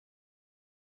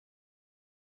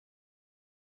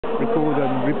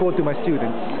report to my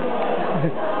students.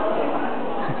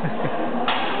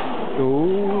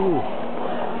 Oh,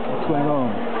 what's going on?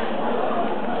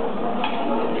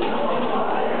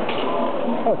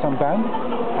 Oh, some band.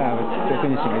 They're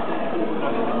finishing it.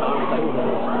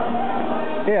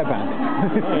 Air band.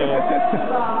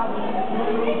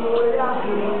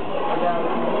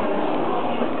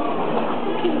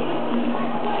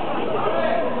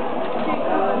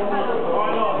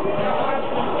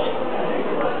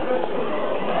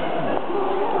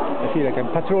 I feel like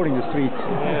I'm patrolling the street.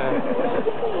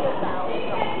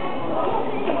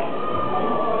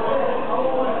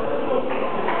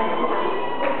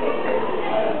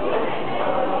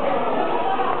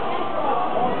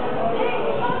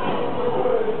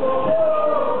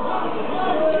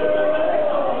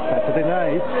 Saturday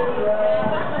night.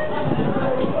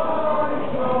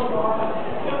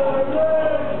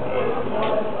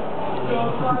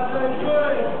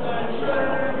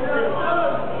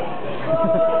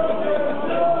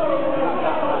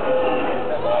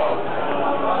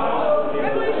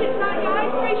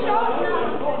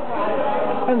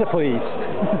 And the police.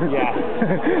 Yeah.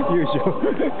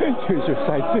 usual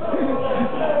sight.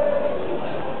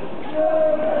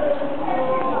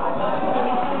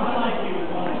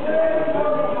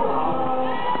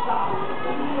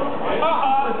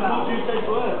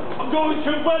 I'm going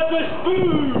to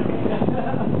Wetherspoon!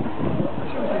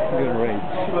 Great.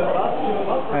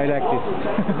 I like this.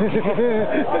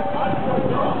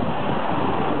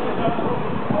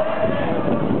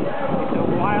 It's a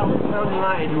wild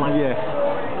sunlight. Yeah.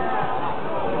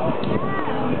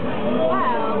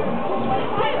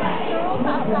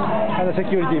 And a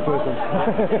security person.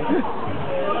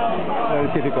 Very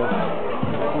typical.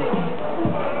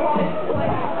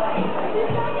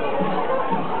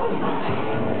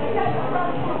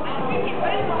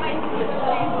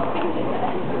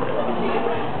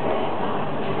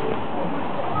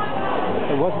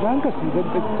 Was Lancaster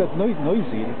that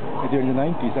noisy during the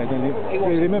 90s? I don't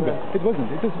really remember. It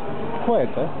wasn't. It was quiet,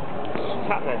 huh?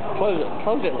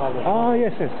 Close it, Lancaster. Ah,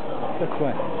 yes. That's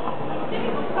why.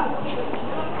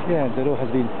 Yeah, the law has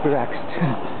been relaxed.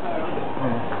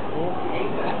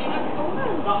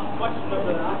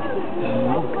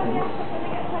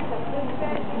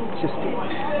 Just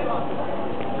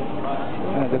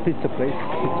the pizza place.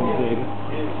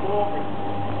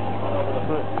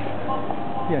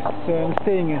 Yes, so I'm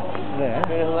staying there.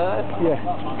 Yeah.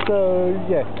 So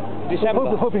yeah.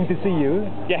 December. Hoping to see you.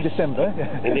 Yes. In December.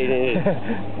 Indeed.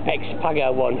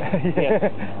 Ex-Paga one. Yeah.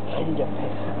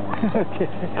 Okay.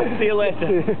 I'll see you later.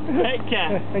 Take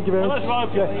care. Thank you very much.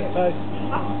 Yeah, bye.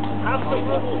 Have some